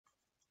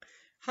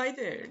Hi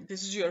there,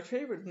 this is your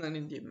favorite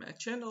non-Indian math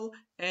channel,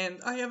 and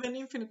I have an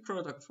infinite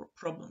product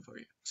problem for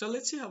you. So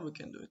let's see how we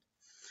can do it.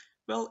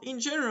 Well, in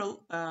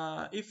general,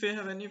 if we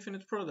have an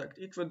infinite product,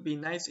 it would be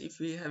nice if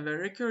we have a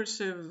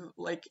recursive,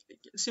 like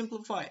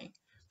simplifying.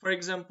 For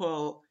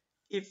example,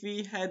 if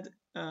we had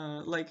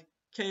like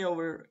k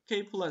over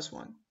k plus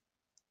 1,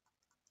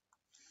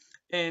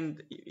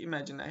 and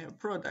imagine I have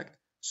product.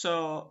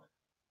 So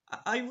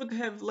I would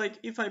have like,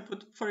 if I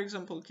put, for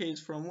example, k is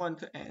from 1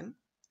 to n,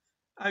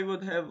 I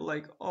would have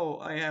like, oh,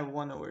 I have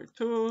 1 over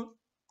 2,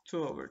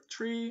 2 over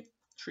 3,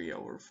 3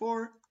 over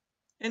 4.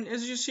 And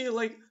as you see,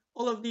 like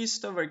all of these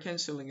stuff are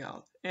canceling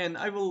out. And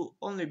I will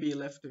only be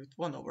left with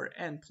 1 over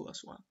n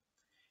plus 1.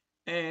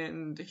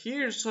 And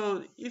here,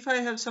 so if I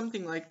have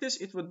something like this,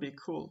 it would be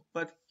cool.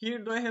 But here,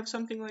 do I have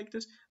something like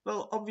this?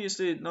 Well,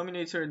 obviously,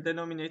 numerator and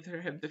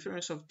denominator have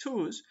difference of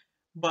 2's,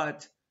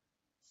 but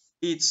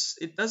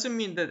it doesn't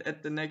mean that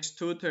at the next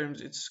two terms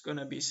it's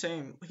gonna be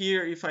same.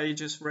 Here, if I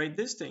just write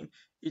this thing,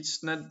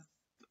 it's not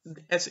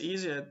as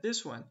easy as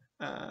this one.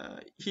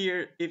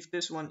 Here, if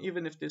this one,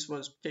 even if this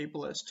was k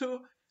plus 2,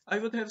 I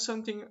would have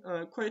something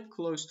quite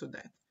close to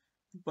that.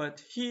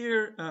 But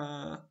here,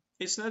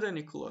 it's not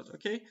any close,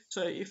 okay?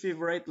 So if we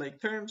write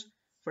like terms,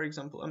 for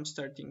example, I'm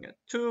starting at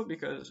 2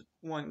 because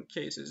one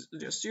case is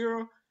just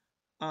 0.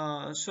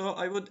 So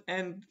I would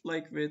end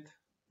like with,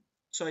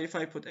 so if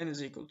I put n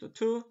is equal to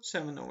 2,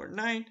 7 over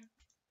 9,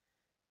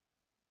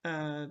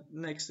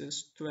 next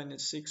is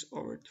 26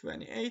 over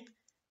 28,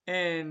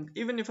 and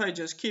even if I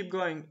just keep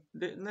going,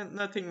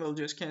 nothing will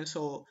just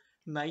cancel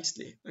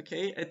nicely.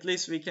 Okay, at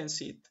least we can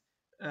see it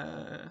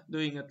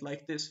doing it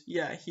like this.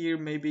 Yeah, here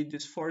maybe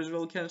this force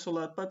will cancel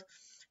out, but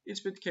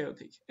it's a bit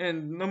chaotic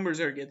and numbers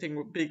are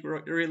getting big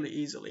really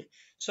easily.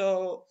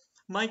 So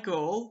my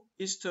goal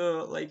is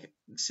to like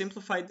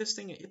simplify this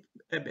thing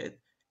a bit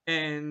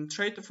and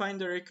try to find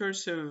the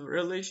recursive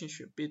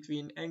relationship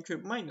between n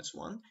cubed minus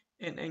 1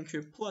 and n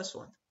cubed plus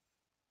 1.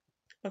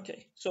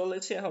 Okay, so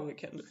let's see how we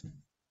can do it.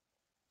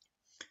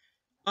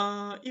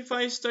 If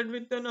I start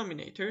with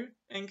denominator,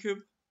 n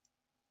cube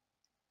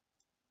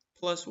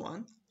plus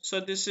 1, so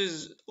this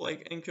is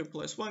like n cube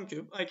plus 1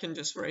 cube, I can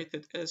just write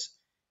it as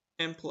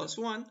n plus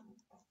 1,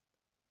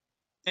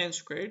 n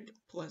squared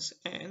plus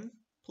n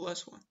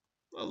plus 1.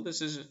 Well,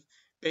 this is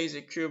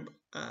basic cube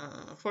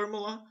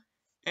formula.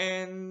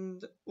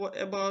 And what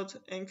about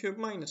n cube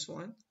minus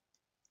 1?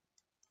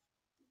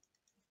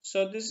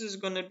 So this is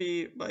going to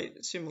be by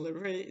similar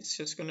way, it's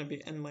just going to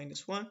be n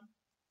minus 1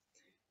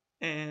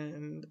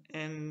 and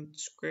n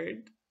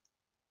squared.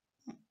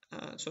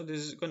 So this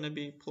is going to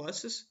be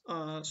pluses.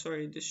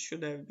 Sorry, this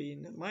should have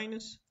been a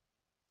minus.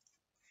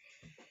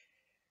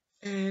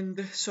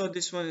 And so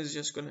this one is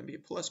just going to be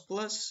plus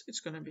plus. It's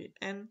going to be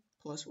n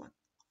plus 1.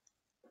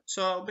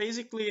 So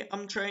basically,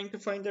 I'm trying to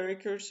find the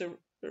recursive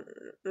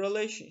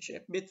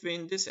relationship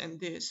between this and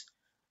this.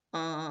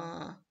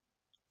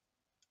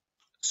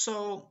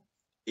 So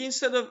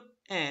instead of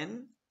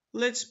n,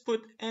 let's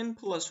put n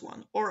plus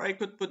 1. Or I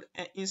could put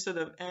instead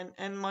of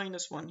n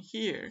minus 1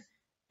 here.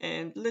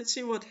 And let's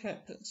see what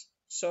happens.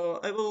 So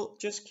I will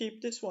just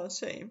keep this one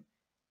same,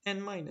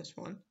 n minus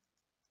 1.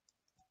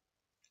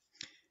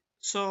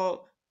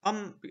 So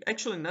I'm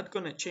actually not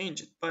going to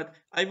change it, but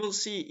I will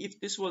see if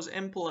this was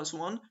n plus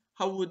 1,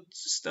 how would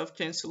stuff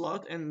cancel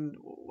out and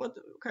what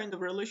kind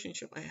of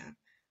relationship I have.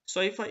 So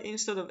if I,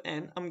 instead of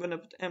n, I'm going to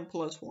put n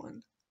plus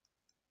 1.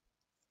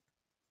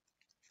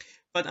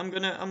 But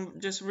I'm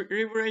just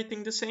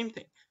rewriting the same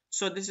thing.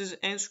 So this is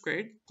n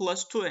squared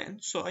plus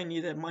 2n, so I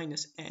need a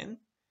minus n.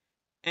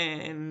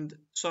 And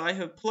so I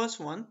have plus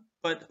 1,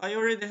 but I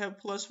already have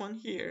plus 1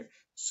 here,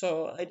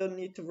 so I don't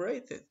need to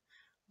write it.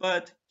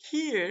 But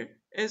here,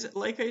 as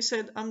like I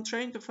said, I'm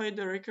trying to find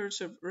the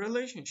recursive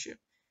relationship.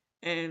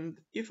 And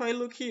if I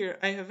look here,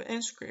 I have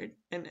n squared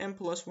and n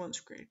plus 1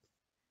 squared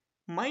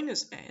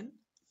minus n.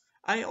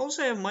 I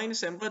also have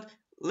minus n, but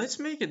let's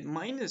make it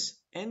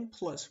minus n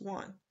plus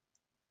 1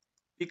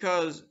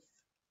 because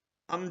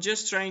I'm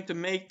just trying to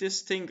make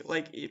this thing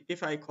like,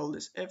 if I call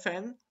this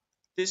fn,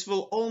 this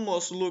will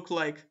almost look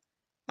like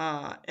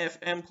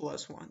fn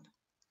plus 1.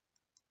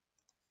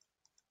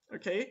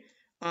 Okay,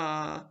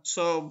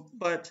 so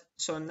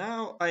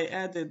now I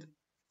added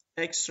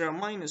extra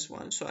minus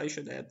 1, so I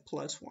should add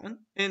plus 1,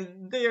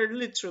 and they are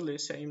literally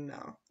same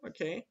now.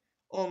 Okay,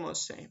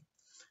 almost same.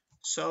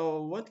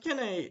 So what can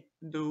I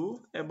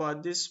do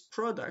about this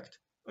product?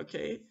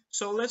 Okay,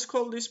 so let's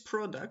call this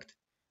product.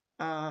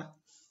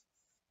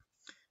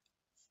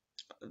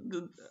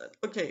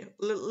 Okay,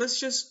 let's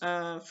just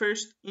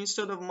first,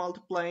 instead of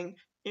multiplying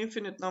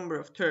infinite number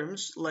of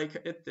terms like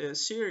at the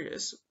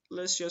series,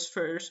 let's just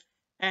first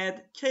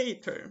add k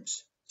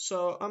terms.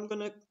 So I'm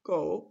gonna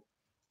go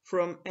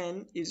from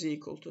n is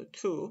equal to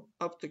 2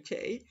 up to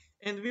k,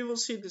 and we will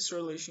see this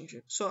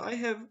relationship. So I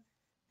have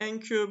n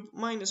cubed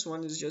minus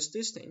 1 is just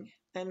this thing,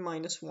 n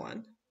minus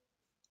 1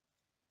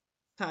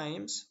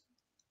 times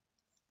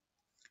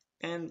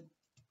n,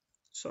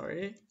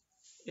 sorry,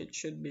 it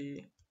should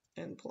be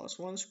n plus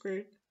 1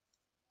 squared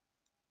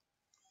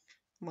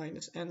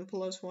minus n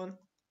plus 1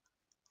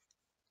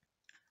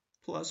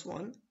 plus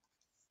 1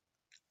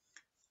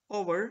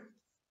 over,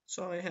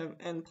 so I have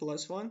n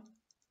plus 1,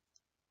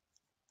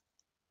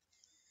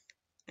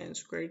 n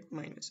squared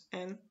minus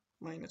n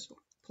minus 1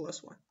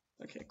 plus 1.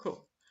 Okay,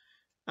 cool.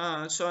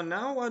 So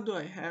now what do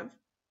I have?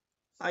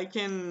 I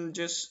can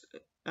just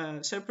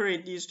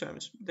separate these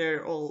terms.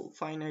 They're all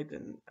finite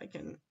and I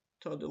can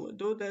totally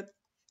do that.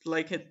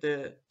 Like at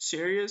the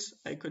series,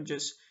 I could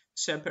just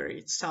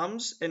separate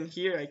sums, and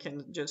here I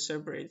can just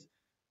separate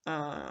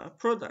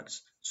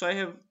products. So I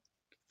have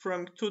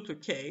from 2 to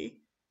k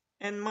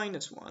n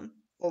minus 1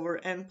 over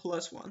n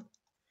plus 1,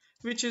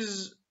 which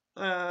is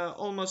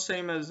almost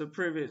same as the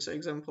previous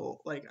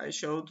example like I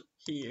showed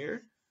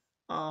here.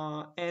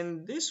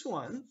 And this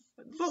one,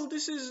 well,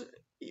 this is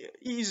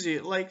easy.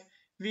 Like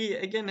we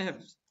again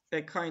have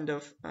a kind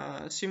of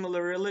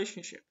similar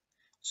relationship.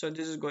 So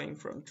this is going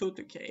from 2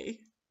 to k,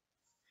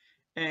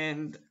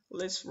 and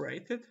let's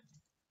write it.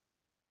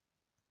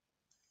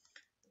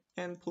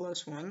 N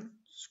plus 1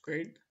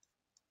 squared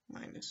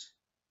minus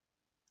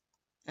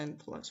n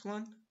plus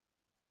 1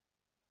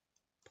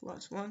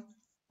 plus 1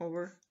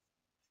 over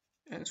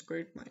n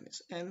squared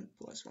minus n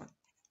plus 1.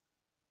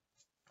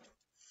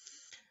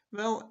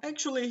 Well,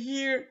 actually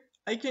here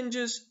I can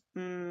just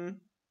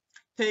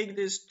take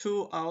this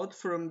 2 out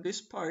from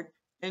this part,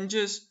 and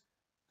just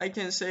I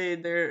can say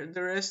the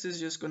rest is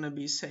just gonna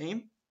be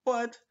same.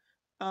 But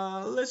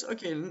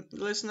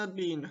let's not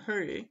be in a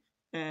hurry,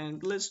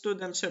 and let's do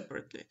them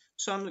separately.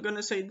 So I'm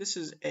gonna say this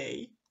is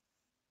A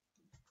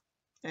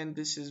and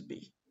this is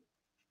B.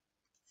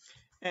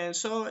 And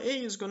so A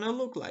is gonna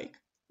look like,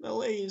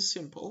 well, A is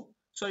simple.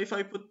 So if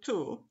I put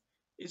 2,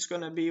 it's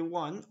gonna be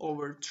 1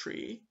 over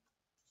 3.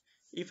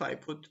 If I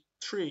put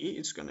 3,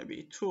 it's gonna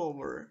be 2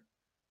 over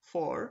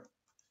 4,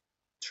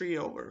 3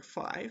 over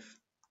 5.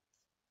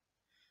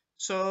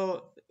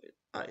 So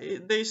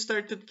they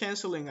started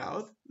canceling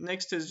out.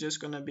 Next is just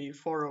gonna be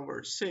 4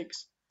 over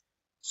 6.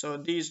 So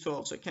these two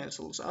also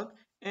cancels out.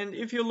 And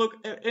if you look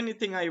at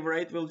anything I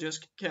write will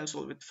just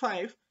cancel with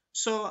 5.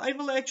 So I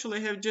will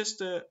actually have just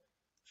the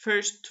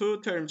first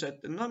two terms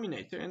at the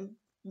denominator and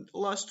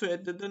last two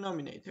at the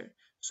denominator.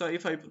 So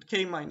if I put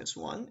k minus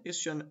 1,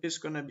 it's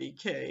gonna be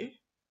k.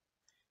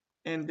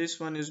 And this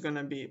one is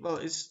gonna be, well,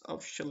 it's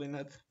officially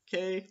not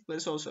k.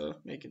 Let's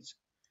also make it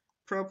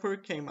proper,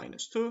 k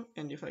minus 2.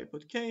 And if I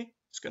put k,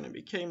 it's gonna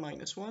be k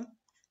minus 1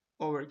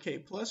 over k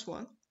plus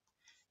 1.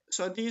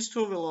 So these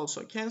two will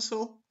also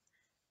cancel,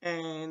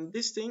 and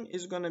this thing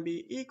is going to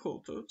be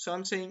equal to, so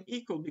I'm saying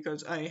equal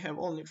because I have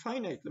only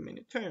finitely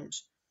many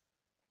terms,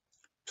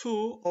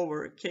 2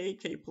 over k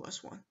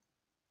plus 1.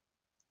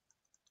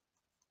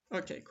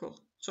 Okay, cool.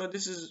 So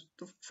this is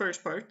the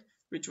first part,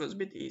 which was a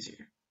bit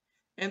easier.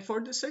 And for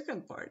the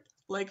second part,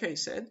 like I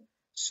said,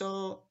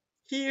 so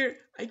here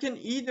I can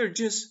either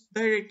just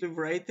directly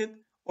write it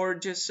or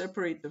just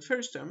separate the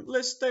first term.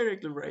 Let's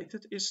directly write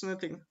it. It's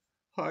nothing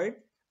hard.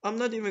 I'm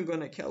not even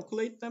going to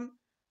calculate them.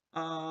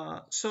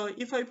 So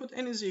if I put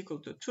n is equal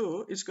to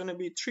 2, it's going to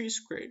be 3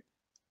 squared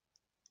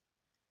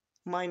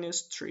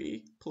minus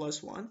 3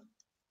 plus 1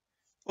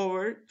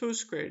 over 2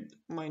 squared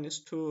minus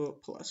 2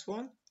 plus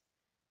 1.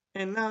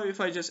 And now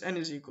if I just n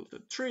is equal to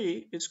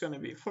 3, it's going to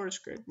be 4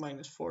 squared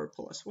minus 4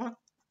 plus 1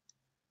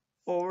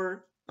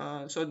 over,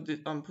 so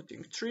I'm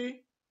putting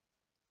 3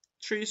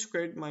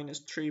 squared minus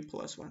 3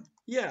 plus 1.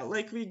 Yeah,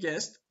 like we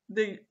guessed,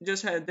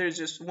 there's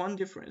just one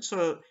difference.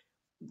 So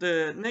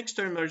the next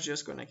term are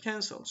just going to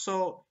cancel.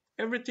 So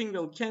everything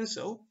will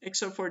cancel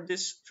except for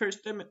this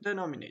first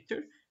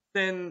denominator.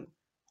 Then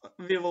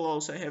we will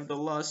also have the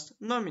last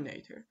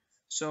nominator.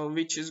 So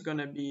which is going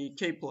to be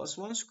k plus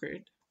 1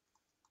 squared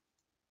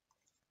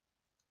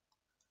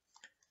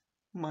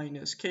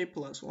minus k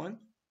plus 1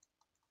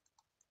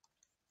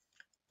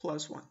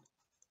 plus 1.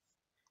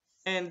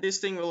 And this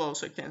thing will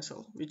also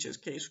cancel, which is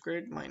k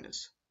squared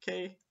minus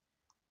k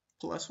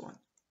plus 1.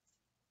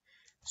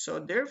 So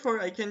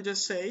therefore I can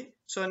just say,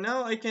 so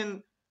now I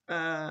can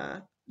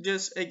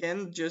just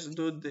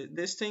do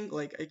this thing,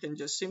 like I can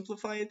just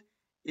simplify it.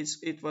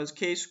 It was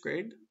k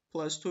squared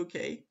plus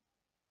 2k,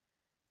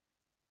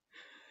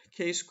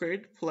 k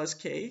squared plus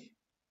k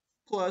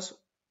plus,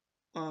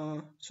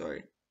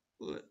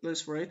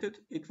 let's write it.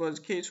 It was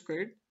k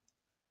squared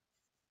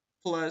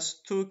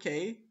plus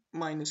 2k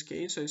minus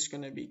k, so it's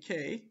going to be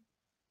k.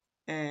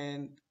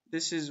 And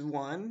this is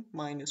 1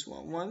 minus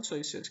 1, 1, so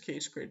it says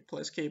k squared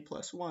plus k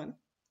plus 1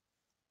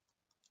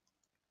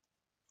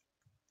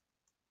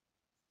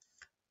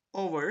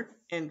 over,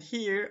 and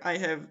here I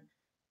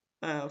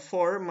have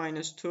 4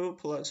 minus 2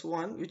 plus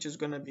 1, which is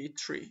going to be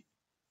 3.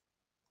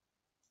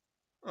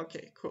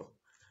 Okay, cool.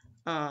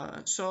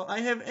 So I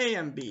have a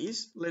and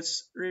b's.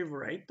 Let's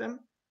rewrite them.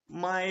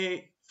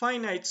 My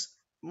finite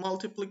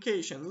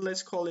multiplication,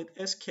 let's call it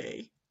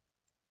sk.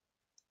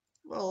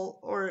 Well,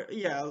 or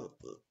yeah,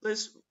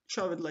 let's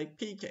show it like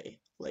pk,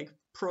 like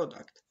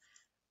product.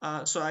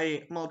 So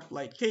I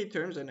multiplied k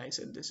terms and I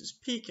said this is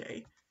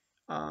pk.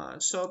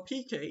 So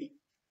pk,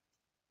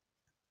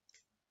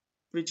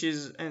 which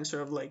is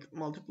answer of like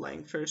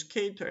multiplying first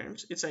k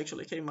terms, it's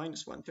actually k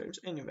minus 1 terms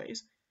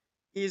anyways,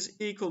 is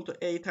equal to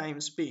a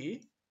times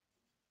b,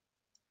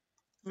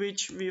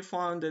 which we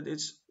found that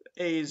it's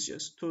a is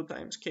just 2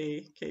 times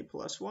k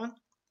plus 1,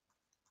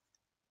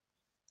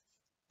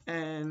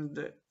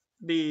 and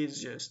b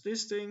is just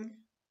this thing,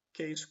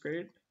 k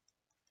squared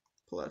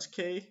plus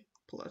k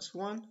plus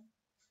 1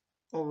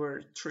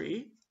 over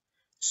 3.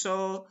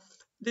 So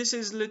this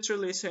is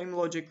literally same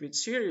logic with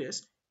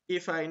series.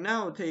 If I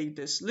now take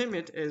this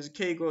limit as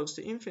k goes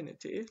to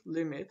infinity,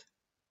 limit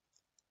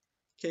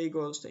k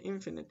goes to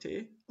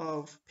infinity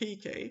of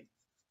pk,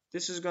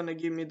 this is going to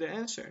give me the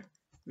answer,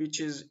 which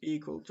is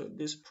equal to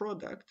this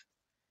product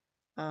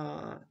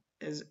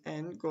as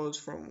n goes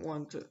from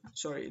 1 to,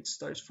 sorry, it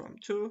starts from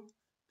 2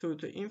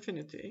 to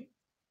infinity.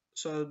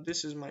 So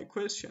this is my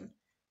question,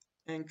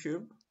 n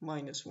cubed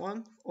minus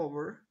 1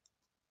 over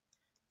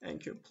n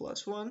cubed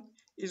plus 1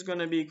 is going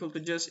to be equal to,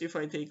 just if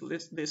I take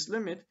this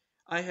limit,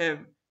 I have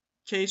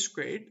k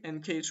squared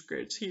and k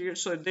squareds here,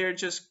 so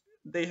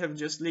they have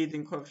just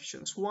leading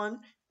coefficients 1,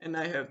 and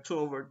I have 2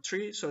 over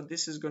 3, so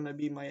this is going to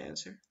be my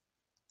answer.